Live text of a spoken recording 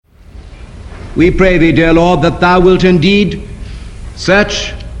We pray thee, dear Lord, that thou wilt indeed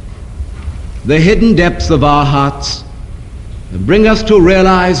search the hidden depths of our hearts and bring us to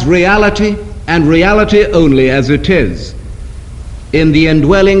realize reality, and reality only as it is, in the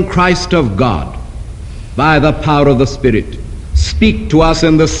indwelling Christ of God by the power of the Spirit. Speak to us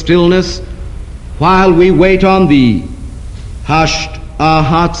in the stillness while we wait on thee, hushed our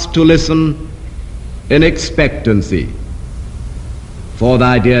hearts to listen in expectancy. For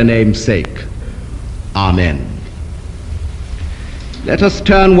thy dear name's sake. Amen. Let us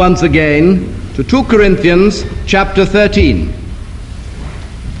turn once again to 2 Corinthians chapter 13.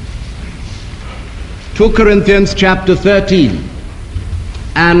 2 Corinthians chapter 13.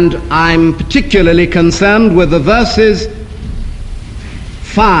 And I'm particularly concerned with the verses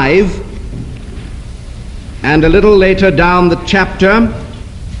 5 and a little later down the chapter,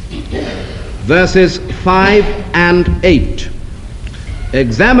 verses 5 and 8.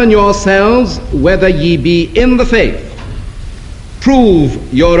 Examine yourselves whether ye be in the faith.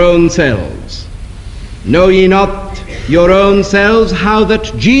 Prove your own selves. Know ye not your own selves how that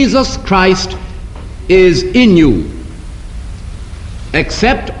Jesus Christ is in you,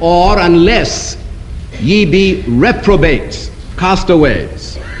 except or unless ye be reprobates,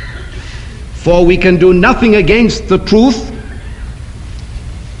 castaways. For we can do nothing against the truth,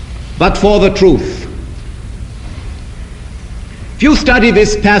 but for the truth. If you study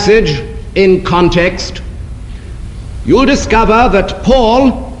this passage in context, you'll discover that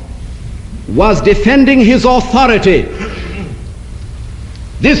Paul was defending his authority.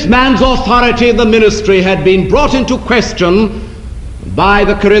 This man's authority in the ministry had been brought into question by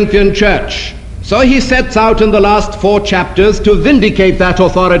the Corinthian church. So he sets out in the last 4 chapters to vindicate that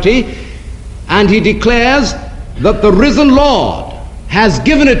authority, and he declares that the risen Lord has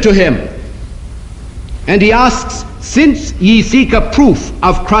given it to him. And he asks, since ye seek a proof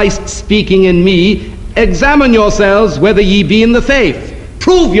of Christ speaking in me, examine yourselves whether ye be in the faith.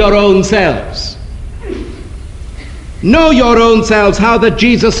 Prove your own selves. Know your own selves how that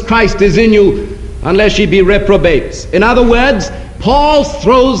Jesus Christ is in you, unless ye be reprobates. In other words, Paul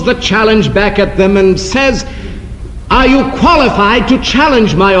throws the challenge back at them and says, are you qualified to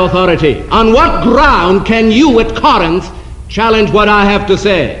challenge my authority? On what ground can you at Corinth challenge what I have to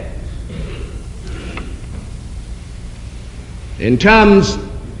say? In terms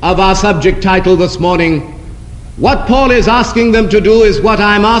of our subject title this morning, what Paul is asking them to do is what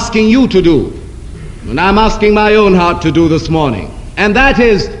I'm asking you to do, and I'm asking my own heart to do this morning. And that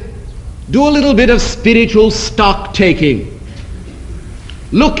is, do a little bit of spiritual stock taking.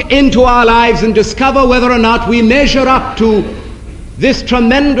 Look into our lives and discover whether or not we measure up to this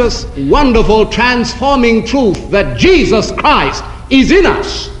tremendous, wonderful, transforming truth that Jesus Christ is in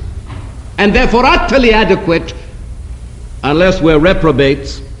us, and therefore utterly adequate unless we're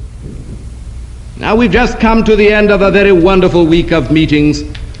reprobates. Now, we've just come to the end of a very wonderful week of meetings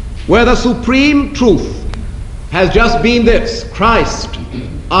where the supreme truth has just been this: Christ,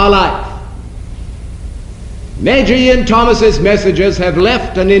 our life. Major Ian Thomas's messages have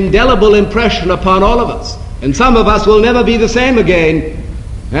left an indelible impression upon all of us, and some of us will never be the same again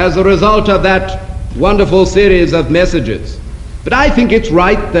as a result of that wonderful series of messages. But I think it's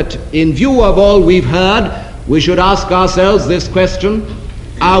right that in view of all we've heard, we should ask ourselves this question: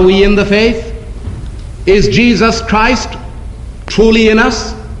 are we in the faith? Is Jesus Christ truly in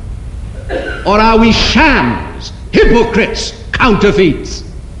us? Or are we shams, hypocrites, counterfeits,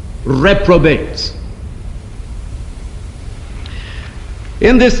 reprobates?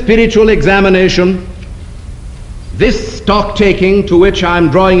 In this spiritual examination, this stock-taking to which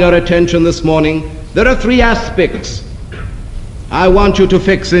I'm drawing your attention this morning, there are 3 aspects I want you to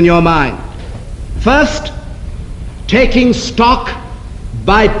fix in your mind. First, taking stock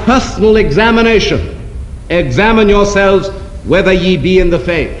by personal examination. Examine yourselves whether ye be in the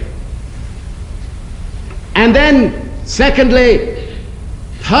faith. And then, secondly,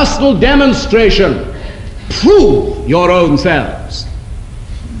 personal demonstration. Prove your own selves.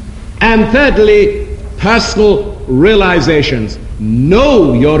 And thirdly, personal realizations.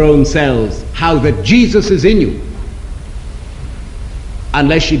 Know your own selves, how that Jesus is in you,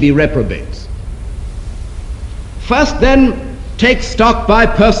 unless ye be reprobates. First, then, take stock by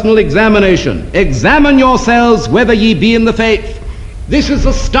personal examination. Examine yourselves whether ye be in the faith. This is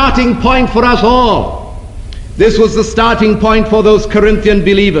the starting point for us all. This was the starting point for those Corinthian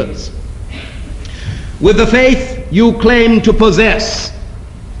believers. With the faith you claim to possess,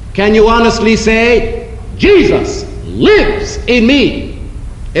 can you honestly say, Jesus lives in me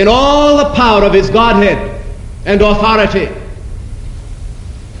in all the power of his Godhead and authority?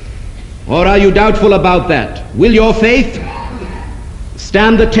 Or are you doubtful about that? Will your faith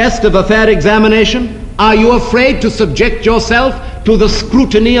stand the test of a fair examination? Are you afraid to subject yourself to the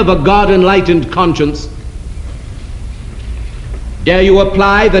scrutiny of a God-enlightened conscience? Dare you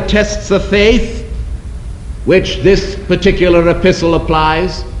apply the tests of faith which this particular epistle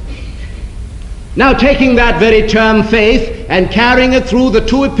applies? Now, taking that very term faith and carrying it through the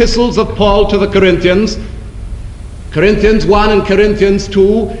two epistles of Paul to the Corinthians, Corinthians 1 and Corinthians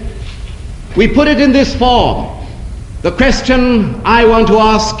 2, we put it in this form. The question I want to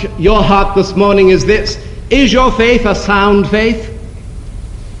ask your heart this morning is this: is your faith a sound faith?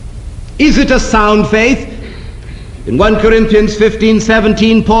 Is it a sound faith? In 1 Corinthians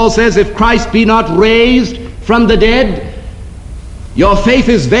 15:17, Paul says, if Christ be not raised from the dead, your faith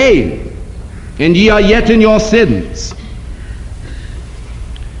is vain, and ye are yet in your sins.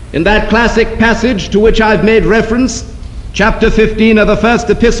 In that classic passage to which I've made reference, chapter 15 of the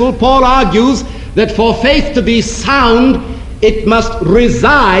first epistle, Paul argues that for faith to be sound, it must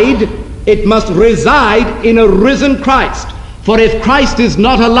reside in a risen Christ. For if Christ is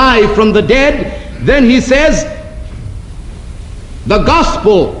not alive from the dead, then he says, the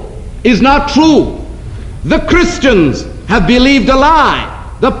gospel is not true. The Christians have believed a lie.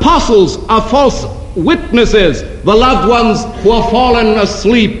 The apostles are false witnesses. The loved ones who have fallen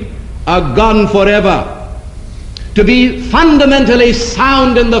asleep are gone forever. To be fundamentally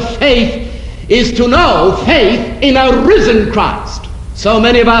sound in the faith is to know faith in a risen Christ. So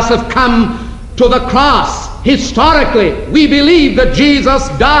many of us have come to the cross. Historically, we believe that Jesus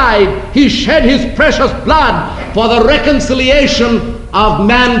died. He shed his precious blood for the reconciliation of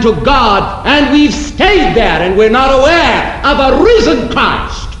man to God, and we've stayed there, and we're not aware of a risen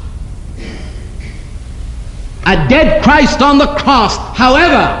Christ. A dead Christ on the cross,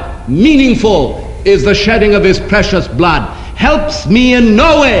 however meaningful is the shedding of his precious blood, helps me in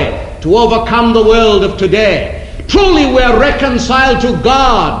no way to overcome the world of today. Truly, we're reconciled to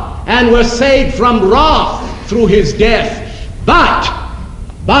God, and we're saved from wrath through his death. But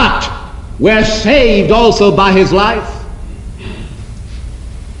we're saved also by his life.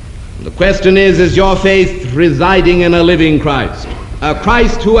 The question is your faith residing in a living Christ? A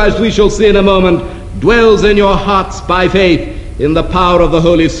Christ who, as we shall see in a moment, dwells in your hearts by faith in the power of the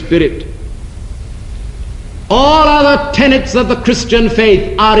Holy Spirit. All other tenets of the Christian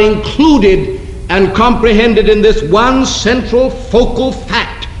faith are included and comprehended in this one central focal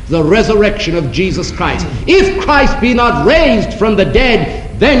fact, the resurrection of Jesus Christ. If Christ be not raised from the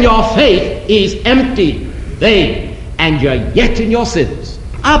dead, then your faith is empty, vain, and you're yet in your sins.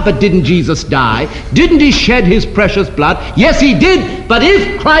 But didn't Jesus die? Didn't he shed his precious blood? Yes, he did. But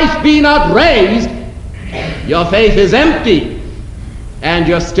if Christ be not raised, your faith is empty, and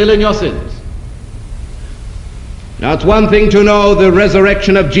you're still in your sins. Now, it's one thing to know the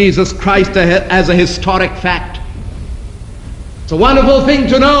resurrection of Jesus Christ as a historic fact. It's a wonderful thing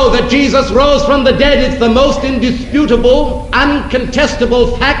to know that Jesus rose from the dead. It's the most indisputable,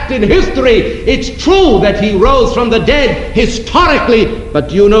 uncontestable fact in history. It's true that he rose from the dead historically, but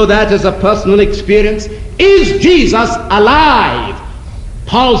do you know that as a personal experience? Is Jesus alive,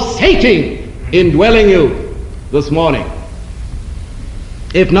 pulsating, indwelling you this morning?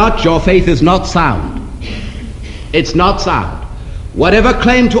 If not, your faith is not sound. It's not sound. Whatever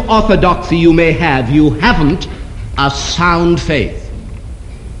claim to orthodoxy you may have, you haven't a sound faith.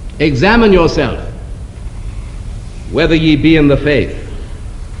 Examine yourself whether ye be in the faith.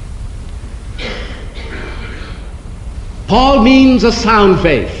 Paul means a sound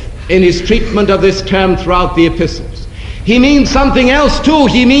faith in his treatment of this term throughout the epistles. He means something else too.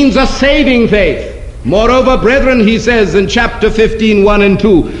 He means a saving faith. Moreover, brethren, he says in chapter 15, 1 and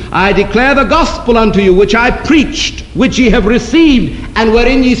 2, I declare the gospel unto you, which I preached, which ye have received, and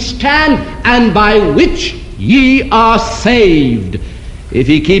wherein ye stand, and by which ye are saved, if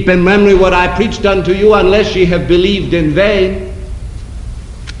ye keep in memory what I preached unto you, unless ye have believed in vain.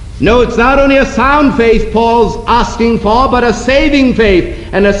 No, it's not only a sound faith Paul's asking for, but a saving faith.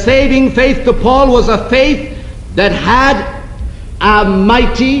 And a saving faith to Paul was a faith that had a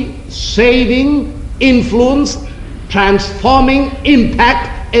mighty, saving influence, transforming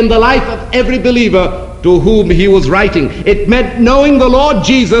impact in the life of every believer to whom he was writing. It meant knowing the Lord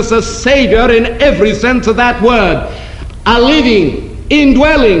Jesus as Savior in every sense of that word. A living,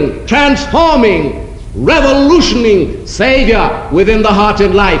 indwelling, transforming, revolutioning Savior within the heart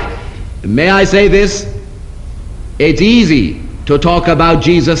and life. May I say this? It's easy to talk about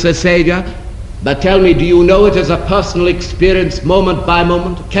Jesus as Savior, but tell me, do you know it as a personal experience moment by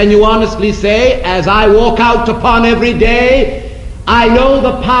moment? Can you honestly say, as I walk out upon every day, I know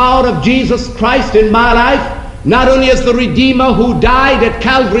the power of Jesus Christ in my life, not only as the Redeemer who died at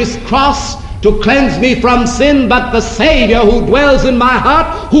Calvary's cross to cleanse me from sin, but the Savior who dwells in my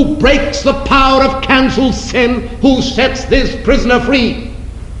heart, who breaks the power of canceled sin, who sets this prisoner free.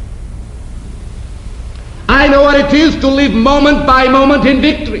 I know what it is to live moment by moment in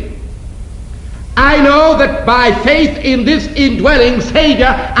victory. I know that by faith in this indwelling Savior,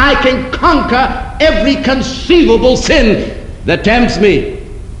 I can conquer every conceivable sin that tempts me.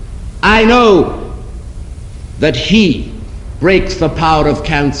 I know that He breaks the power of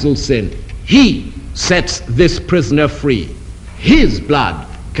canceled sin. He sets this prisoner free. His blood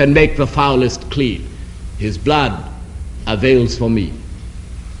can make the foulest clean. His blood avails for me.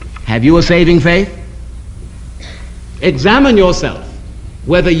 Have you a saving faith? Examine yourself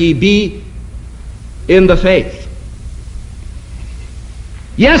whether ye be in the faith.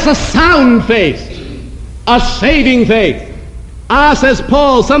 Yes, a sound faith, a saving faith. Ah, says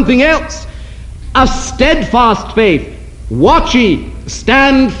Paul, something else. A steadfast faith. Watch ye,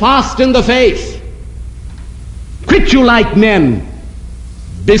 stand fast in the faith. Quit you like men,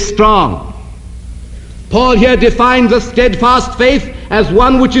 be strong. Paul here defines a steadfast faith as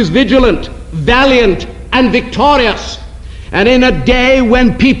one which is vigilant, valiant, and victorious. And in a day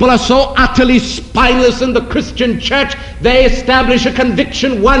when people are so utterly spineless in the Christian church, they establish a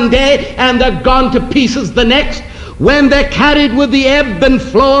conviction one day and they're gone to pieces the next. When they're carried with the ebb and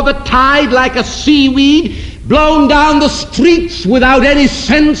flow of the tide like a seaweed, blown down the streets without any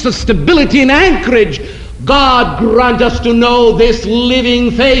sense of stability and anchorage, God grant us to know this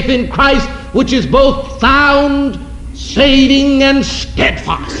living faith in Christ, which is both sound, saving, and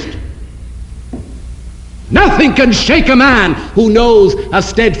steadfast. Nothing can shake a man who knows a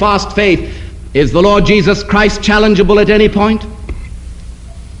steadfast faith. Is the Lord Jesus Christ challengeable at any point?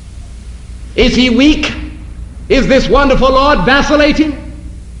 Is He weak? Is this wonderful Lord vacillating?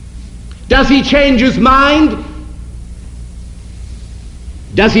 Does He change His mind?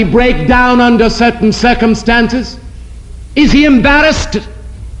 Does He break down under certain circumstances? Is He embarrassed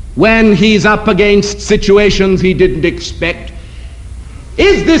when He's up against situations He didn't expect?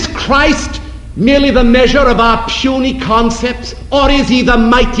 Is this Christ merely the measure of our puny concepts, or is He the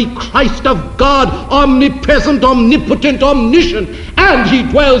mighty Christ of God, omnipresent, omnipotent, omniscient, and He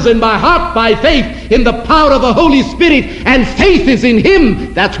dwells in my heart by faith in the power of the Holy Spirit, and faith is in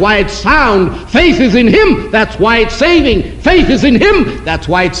Him, that's why it's sound. Faith is in Him, that's why it's saving. Faith is in Him, that's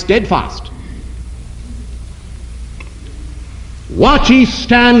why it's steadfast. Watch ye,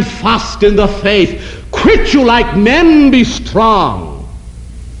 stand fast in the faith. Quit you like men, be strong.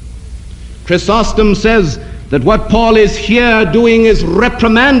 Chrysostom says that what Paul is here doing is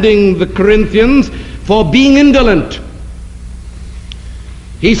reprimanding the Corinthians for being indolent.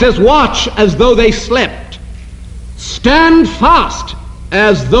 He says, watch as though they slept. Stand fast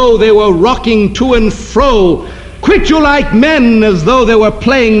as though they were rocking to and fro. Quit you like men as though they were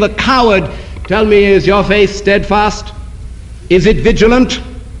playing the coward. Tell me, is your faith steadfast? Is it vigilant?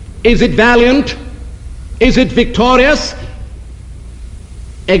 Is it valiant? Is it victorious?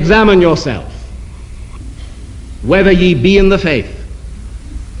 Examine yourself, whether ye be in the faith.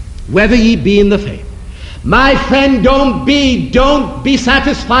 Whether ye be in the faith. My friend, don't be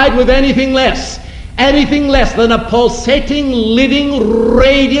satisfied with anything less than a pulsating, living,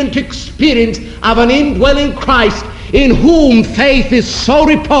 radiant experience of an indwelling Christ in whom faith is so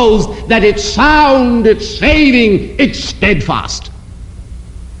reposed that it's sound, it's saving, it's steadfast.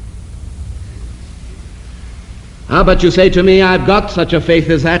 But you say to me, I've got such a faith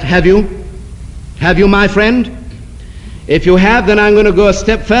as that. Have you? Have you, my friend? If you have, then I'm going to go a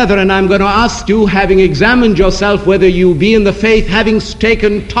step further and I'm going to ask you, having examined yourself, whether you be in the faith, having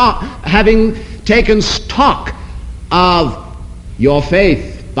taken stock of your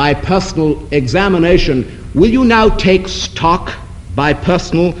faith by personal examination, will you now take stock by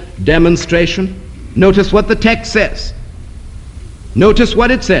personal demonstration? Notice what the text says. Notice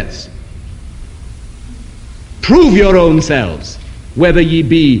what it says. Prove your own selves whether ye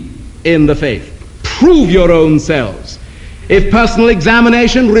be in the faith. Prove your own selves. If personal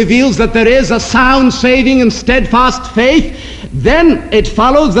examination reveals that there is a sound, saving, and steadfast faith, then it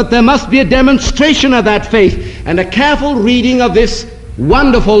follows that there must be a demonstration of that faith. And a careful reading of this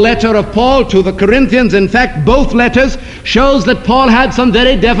wonderful letter of Paul to the Corinthians, in fact both letters, shows that Paul had some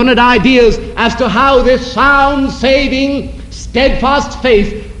very definite ideas as to how this sound, saving, steadfast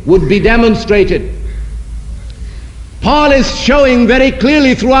faith would be demonstrated. Paul is showing very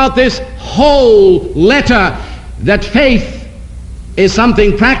clearly throughout this whole letter that faith is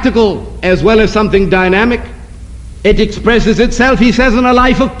something practical as well as something dynamic. It expresses itself, he says, in a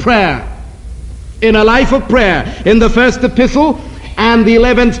life of prayer. In a life of prayer. In the first epistle and the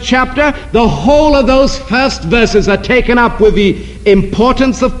 11th chapter, the whole of those first verses are taken up with the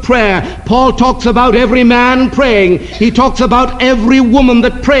importance of prayer. Paul talks about every man praying. He talks about every woman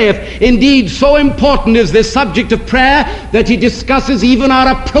that prayeth. Indeed, so important is this subject of prayer that he discusses even our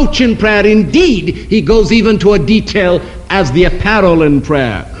approach in prayer. Indeed, he goes even to a detail as the apparel in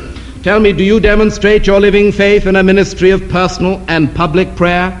prayer. Tell me, do you demonstrate your living faith in a ministry of personal and public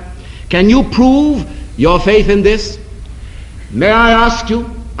prayer? Can you prove your faith in this? May I ask you,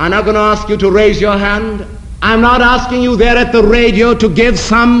 I'm not going to ask you to raise your hand. I'm not asking you there at the radio to give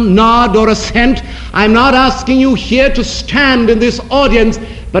some nod or assent. I'm not asking you here to stand in this audience,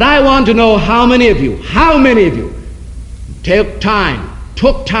 but I want to know how many of you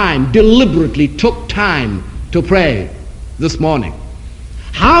deliberately took time to pray this morning.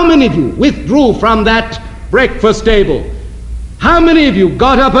 How many of you withdrew from that breakfast table? How many of you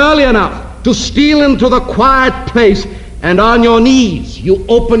got up early enough to steal into the quiet place and on your knees you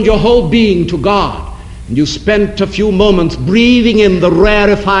opened your whole being to God? And you spent a few moments breathing in the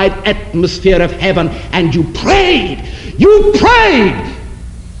rarefied atmosphere of heaven, and you prayed. You prayed.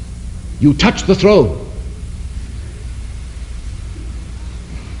 You touched the throne.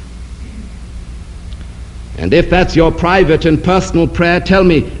 And if that's your private and personal prayer, tell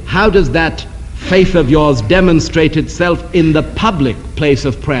me, how does that faith of yours demonstrate itself in the public place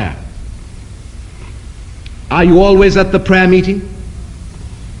of prayer? Are you always at the prayer meeting?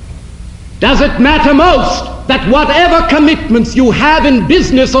 Does it matter most that whatever commitments you have in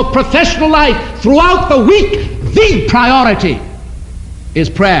business or professional life throughout the week, the priority is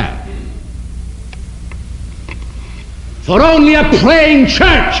prayer? For only a praying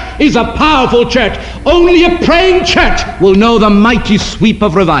church is a powerful church. Only a praying church will know the mighty sweep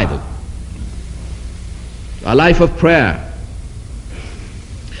of revival. A life of prayer.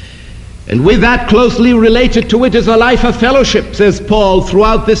 And with that, closely related to it, is a life of fellowship, says Paul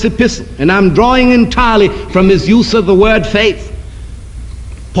throughout this epistle. And I'm drawing entirely from his use of the word faith.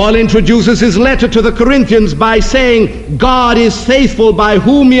 Paul introduces his letter to the Corinthians by saying, God is faithful, by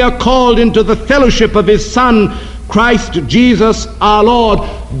whom ye are called into the fellowship of his Son, Christ Jesus our Lord.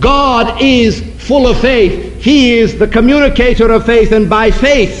 God is full of faith. He is the communicator of faith, and by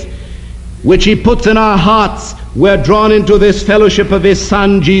faith, which he puts in our hearts, we're drawn into this fellowship of his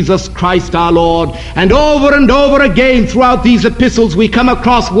Son, Jesus Christ our Lord. And over again throughout these epistles we come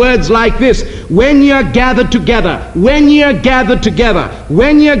across words like this: when ye are gathered together, when ye are gathered together,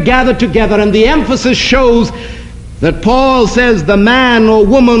 when ye are gathered together. And the emphasis shows that Paul says the man or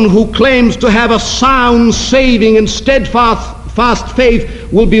woman who claims to have a sound, saving, and steadfast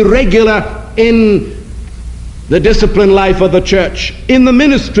faith will be regular in the discipline life of the church, in the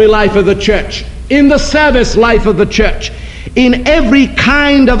ministry life of the church, in the service life of the church. In every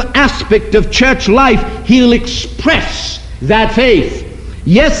kind of aspect of church life, he'll express that faith.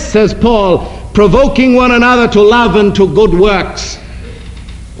 Yes, says Paul, provoking one another to love and to good works.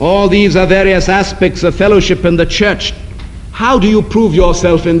 All these are various aspects of fellowship in the church. How do you prove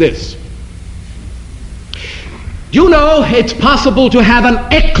yourself in this? Do you know it's possible to have an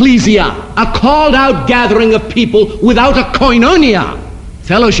ecclesia, a called out gathering of people, without a koinonia,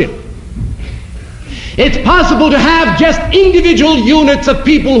 fellowship? It's possible to have just individual units of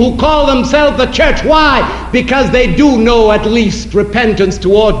people who call themselves the church. Why? Because they do know at least repentance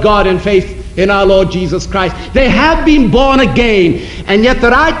toward God and faith in our Lord Jesus Christ. They have been born again, and yet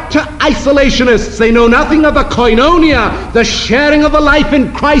they're isolationists. They know nothing of the koinonia, the sharing of the life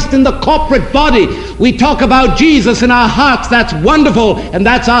in Christ in the corporate body. We talk about Jesus in our hearts. That's wonderful, and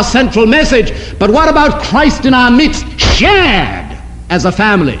that's our central message. But what about Christ in our midst, shared as a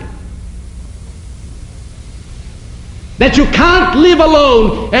family? That you can't live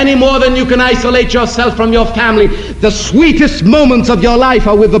alone any more than you can isolate yourself from your family. The sweetest moments of your life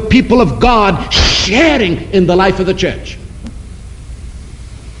are with the people of God, sharing in the life of the church.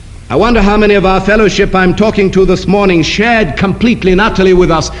 I wonder how many of our fellowship I'm talking to this morning shared completely and utterly with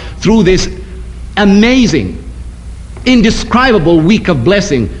us through this amazing, indescribable week of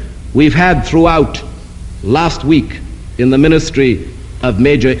blessing we've had throughout last week in the ministry of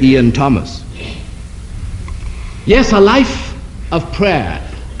Major Ian Thomas. Yes, a life of prayer,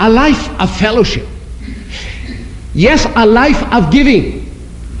 a life of fellowship. Yes, a life of giving.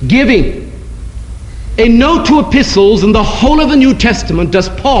 In no two epistles in the whole of the New Testament does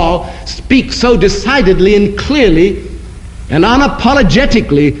Paul speak so decidedly and clearly and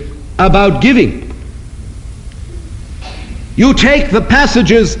unapologetically about giving. You take the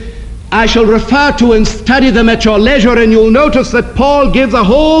passages I shall refer to and study them at your leisure, and you'll notice that Paul gives a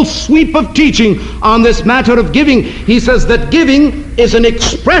whole sweep of teaching on this matter of giving. He says that giving is an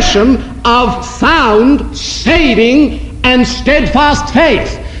expression of sound, saving, and steadfast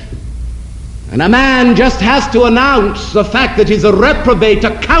faith. And a man just has to announce the fact that he's a reprobate,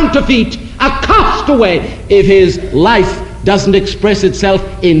 a counterfeit, a castaway, if his life doesn't express itself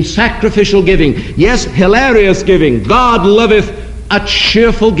in sacrificial giving. Yes, hilarious giving. God loveth a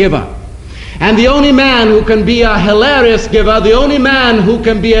cheerful giver. And the only man who can be a hilarious giver, the only man who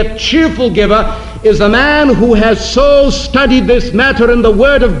can be a cheerful giver, is a man who has so studied this matter in the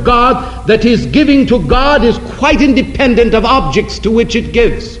Word of God that his giving to God is quite independent of objects to which it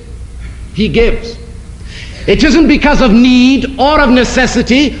gives. He gives. It isn't because of need or of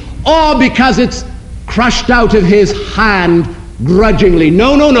necessity or because it's crushed out of his hand grudgingly.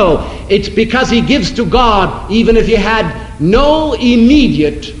 No, no, no. It's because he gives to God even if he had no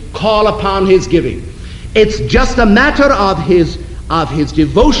immediate call upon his giving. It's just a matter of his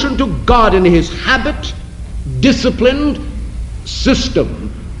devotion to God and his habit, disciplined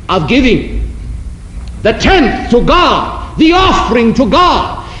system of giving. The tenth to God, the offering to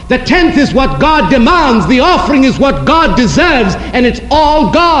God. The tenth is what God demands. The offering is what God deserves. And it's all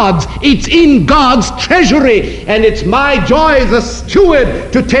God's. It's in God's treasury. And it's my joy as a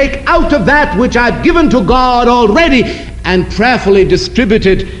steward to take out of that which I've given to God already and prayerfully distribute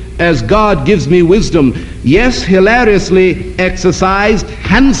it as God gives me wisdom. Yes, hilariously exercised,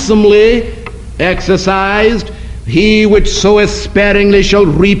 handsomely exercised. He which soweth sparingly shall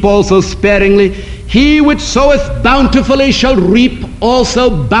reap also sparingly. He which soweth bountifully shall reap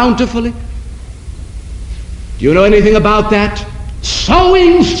also bountifully. Do you know anything about that?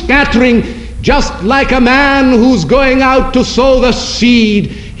 Sowing, scattering, just like a man who's going out to sow the seed.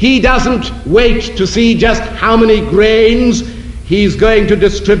 He doesn't wait to see just how many grains he's going to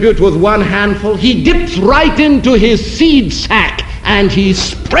distribute with one handful. He dips right into his seed sack and he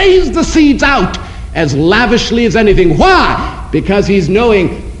sprays the seeds out as lavishly as anything. Why? Because he's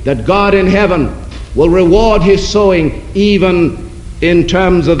knowing that God in heaven will reward his sowing even in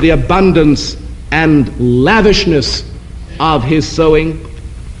terms of the abundance and lavishness of his sowing.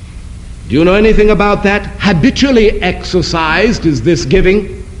 Do you know anything about that? Habitually exercised is this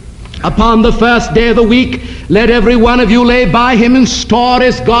giving. Upon the first day of the week, let every one of you lay by him in store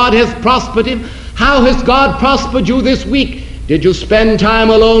as God has prospered him. How has God prospered you this week? Did you spend time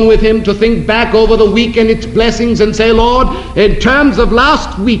alone with him to think back over the week and its blessings and say, Lord, in terms of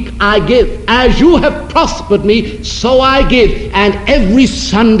last week I give. As you have prospered me, so I give. And every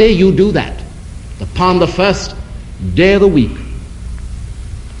Sunday you do that upon the first day of the week.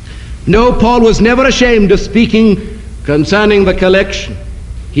 No, Paul was never ashamed of speaking concerning the collection.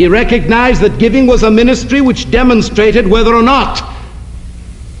 He recognized that giving was a ministry which demonstrated whether or not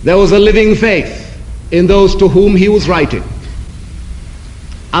there was a living faith in those to whom he was writing.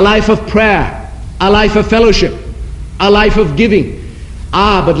 A life of prayer, a life of fellowship, a life of giving.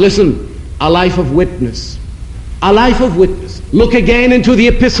 But listen, a life of witness. A life of witness. Look again into the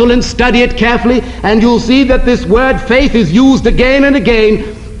epistle and study it carefully, and you'll see that this word faith is used again and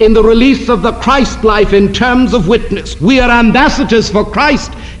again in the release of the Christ life in terms of witness. We are ambassadors for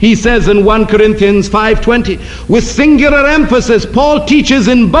Christ, he says in 1 Corinthians 5:20. With singular emphasis, Paul teaches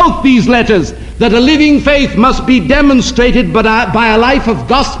in both these letters that a living faith must be demonstrated by a life of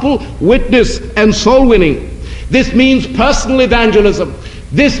gospel witness and soul winning. This means personal evangelism.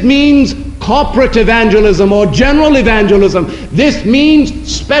 This means corporate evangelism or general evangelism. This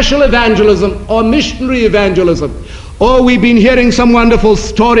means special evangelism or missionary evangelism. Oh, we've been hearing some wonderful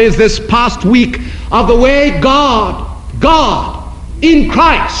stories this past week of the way God in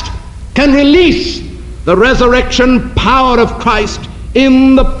Christ can release the resurrection power of Christ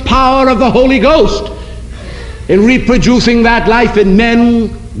in the power of the Holy Ghost in reproducing that life in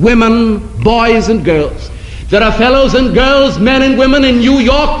men, women, boys and girls. There are fellows and girls, men and women in New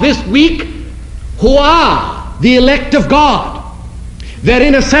York this week who are the elect of God. They're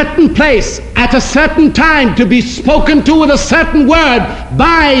in a certain place at a certain time to be spoken to with a certain word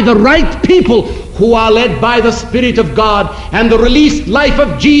by the right people who are led by the Spirit of God, and the released life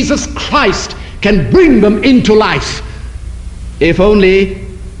of Jesus Christ can bring them into life. If only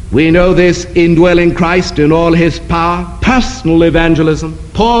we know this indwelling Christ in all his power. Personal evangelism.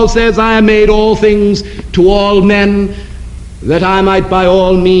 Paul says, I am made all things to all men, that I might by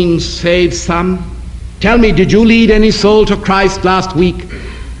all means save some. Tell me, did you lead any soul to Christ last week?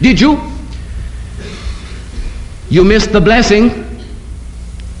 Did you? You missed the blessing.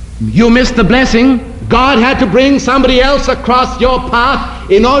 You missed the blessing. God had to bring somebody else across your path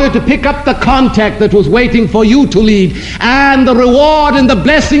in order to pick up the contact that was waiting for you to lead. And the reward and the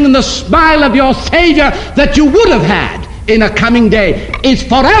blessing and the smile of your Savior that you would have had in a coming day is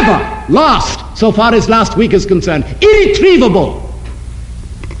forever lost, so far as last week is concerned. Irretrievable.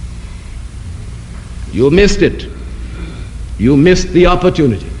 You missed it. You missed the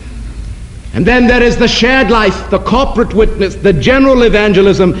opportunity. And then there is the shared life, the corporate witness, the general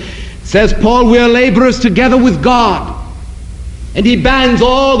evangelism. Says Paul, we are laborers together with God. And he bands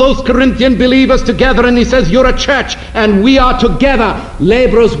all those Corinthian believers together and he says, you're a church and we are together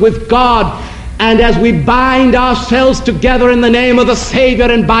laborers with God. And as we bind ourselves together in the name of the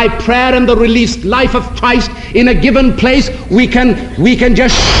Savior and by prayer and the released life of Christ in a given place, we can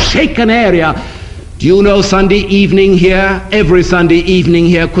just shake an area. Do you know Sunday evening here, every Sunday evening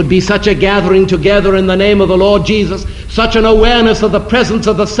here could be such a gathering together in the name of the Lord Jesus, such an awareness of the presence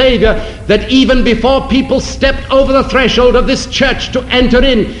of the Savior, that even before people stepped over the threshold of this church to enter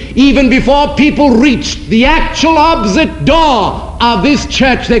in, even before people reached the actual opposite door of this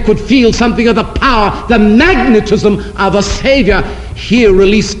church, they could feel something of the power, the magnetism of a Savior here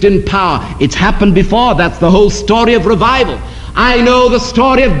released in power. It's happened before. That's the whole story of revival. I know the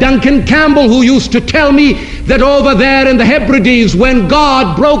story of Duncan Campbell, who used to tell me that over there in the Hebrides, when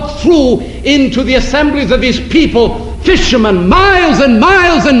God broke through into the assemblies of his people, fishermen miles and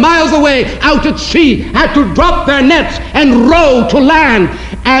miles and miles away out at sea had to drop their nets and row to land,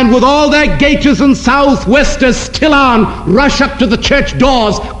 and with all their gaiters and southwesters still on, rush up to the church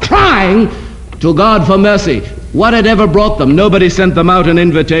doors crying to God for mercy. What had ever brought them? Nobody sent them out an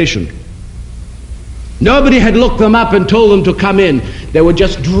invitation. Nobody had looked them up and told them to come in. They were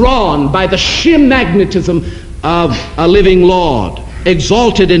just drawn by the sheer magnetism of a living Lord,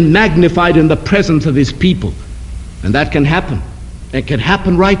 exalted and magnified in the presence of his people. And that can happen. It can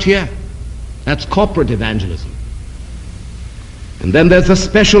happen right here. That's corporate evangelism. And then there's a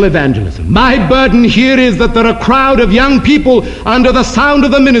special evangelism. My burden here is that there are a crowd of young people under the sound of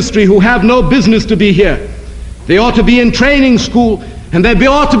the ministry who have no business to be here. They ought to be in training school, and they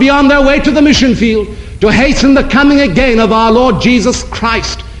ought to be on their way to the mission field to hasten the coming again of our Lord Jesus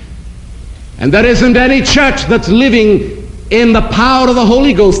Christ. And there isn't any church that's living in the power of the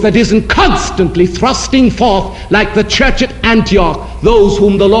Holy Ghost that isn't constantly thrusting forth, like the church at Antioch, those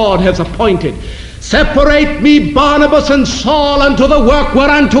whom the Lord has appointed. Separate me, Barnabas and Saul, unto the work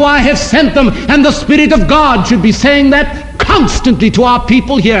whereunto I have sent them. And the Spirit of God should be saying that constantly to our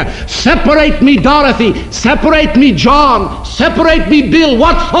people here. Separate me, Dorothy. Separate me, John. Separate me, Bill.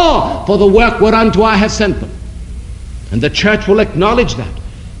 What for? For the work whereunto I have sent them. And the church will acknowledge that.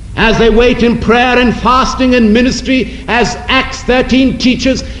 As they wait in prayer and fasting and ministry, as Acts 13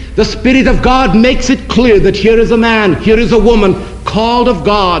 teaches, the Spirit of God makes it clear that here is a man, here is a woman called of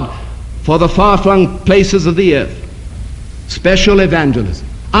God for the far-flung places of the earth. Special evangelism.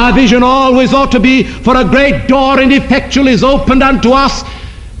 Our vision always ought to be, for a great door and effectual is opened unto us,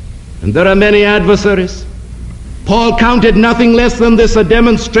 and there are many adversaries. Paul counted nothing less than this a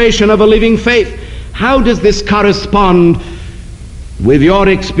demonstration of a living faith. How does this correspond with your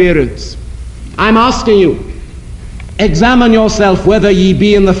experience? I'm asking you, examine yourself whether ye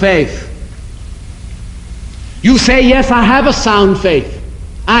be in the faith. You say, yes, I have a sound faith.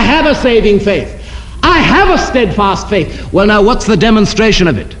 I have a saving faith. I have a steadfast faith. Well, now, what's the demonstration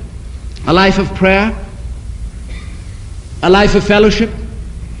of it? A life of prayer? A life of fellowship?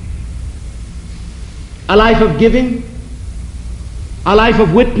 A life of giving? A life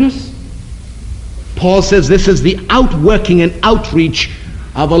of witness? Paul says this is the outworking and outreach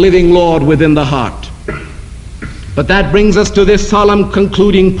of a living Lord within the heart. But that brings us to this solemn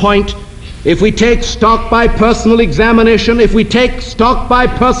concluding point. If we take stock by personal examination, if we take stock by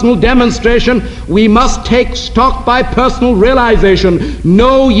personal demonstration, we must take stock by personal realization.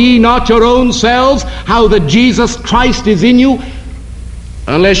 Know ye not your own selves how that Jesus Christ is in you,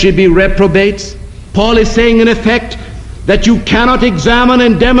 unless ye be reprobates? Paul is saying in effect that you cannot examine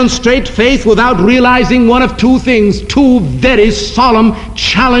and demonstrate faith without realizing one of two things, two very solemn,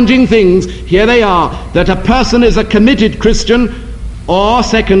 challenging things. Here they are, that a person is a committed Christian, or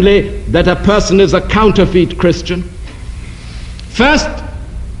secondly, that a person is a counterfeit Christian. First,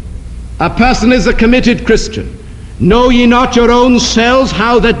 a person is a committed Christian. Know ye not your own selves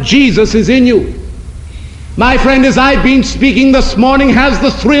how that Jesus is in you? My friend, as I've been speaking this morning, has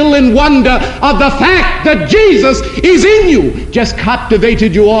the thrill and wonder of the fact that Jesus is in you just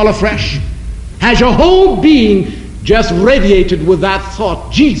captivated you all afresh? Has your whole being just radiated with that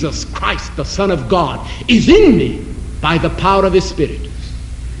thought? Jesus Christ, the Son of God, is in me by the power of his Spirit.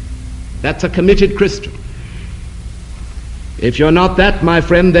 That's a committed Christian. If you're not that, my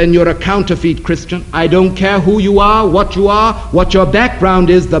friend, then you're a counterfeit Christian. I don't care who you are, what your background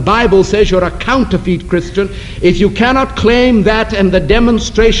is. The Bible says you're a counterfeit Christian. If you cannot claim that and the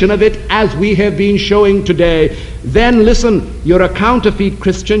demonstration of it as we have been showing today, then listen, you're a counterfeit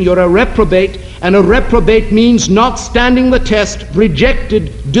Christian, you're a reprobate, And a reprobate means not standing the test,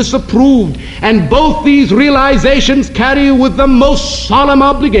 rejected, disapproved. And both these realizations carry with them most solemn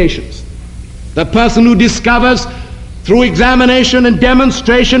obligations. The person who discovers through examination and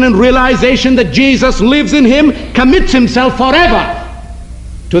demonstration and realization that Jesus lives in him commits himself forever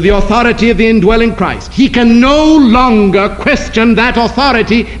to the authority of the indwelling Christ. He can no longer question that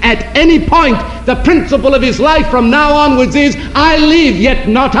authority at any point. The principle of his life from now onwards is, I live, yet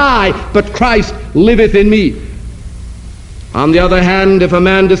not I, but Christ liveth in me. On the other hand, if a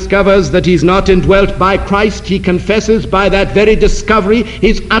man discovers that he's not indwelt by Christ, he confesses by that very discovery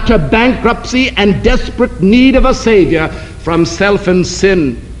his utter bankruptcy and desperate need of a Savior from self and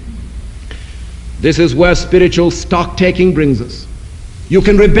sin. This is where spiritual stock-taking brings us. You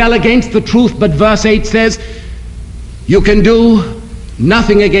can rebel against the truth, but verse 8 says, you can do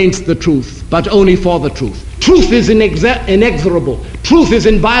nothing against the truth, but only for the truth. Truth is inexorable. Truth is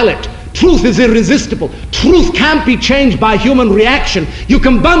inviolate. Truth is irresistible. Truth can't be changed by human reaction. You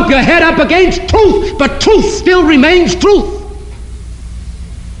can bump your head up against truth, but truth still remains truth.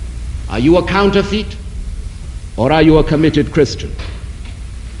 Are you a counterfeit, or are you a committed Christian?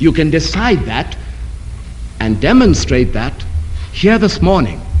 You can decide that and demonstrate that here this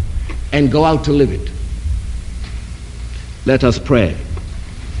morning and go out to live it. Let us pray.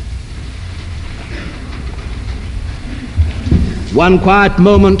 One quiet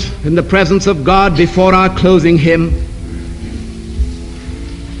moment in the presence of God before our closing hymn.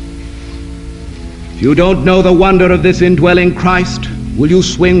 If you don't know the wonder of this indwelling Christ, will you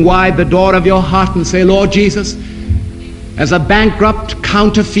swing wide the door of your heart and say, Lord Jesus, as a bankrupt,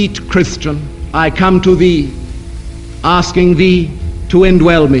 counterfeit Christian, I come to thee, asking thee to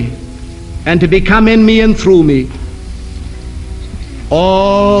indwell me and to become in me and through me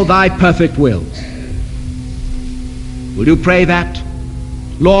all thy perfect will. Will you pray that?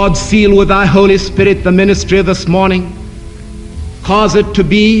 Lord, seal with thy Holy Spirit the ministry of this morning. Cause it to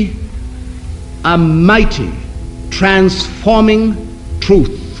be a mighty, transforming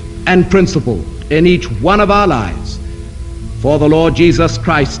truth and principle in each one of our lives for the Lord Jesus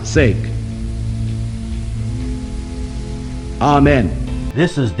Christ's sake. Amen.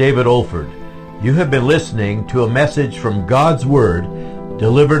 This is David Olford. You have been listening to a message from God's Word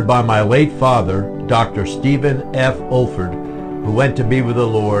delivered by my late father, Dr. Stephen F. Olford, who went to be with the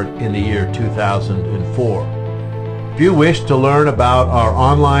Lord in the year 2004. If you wish to learn about our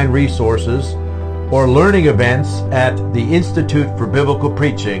online resources or learning events at the Institute for Biblical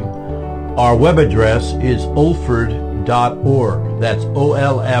Preaching, our web address is olford.org. That's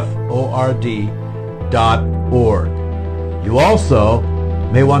olford.org. You also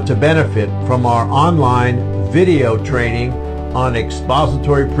may want to benefit from our online video training on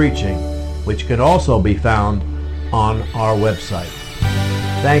expository preaching, which can also be found on our website.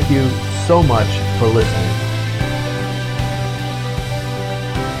 Thank you so much for listening.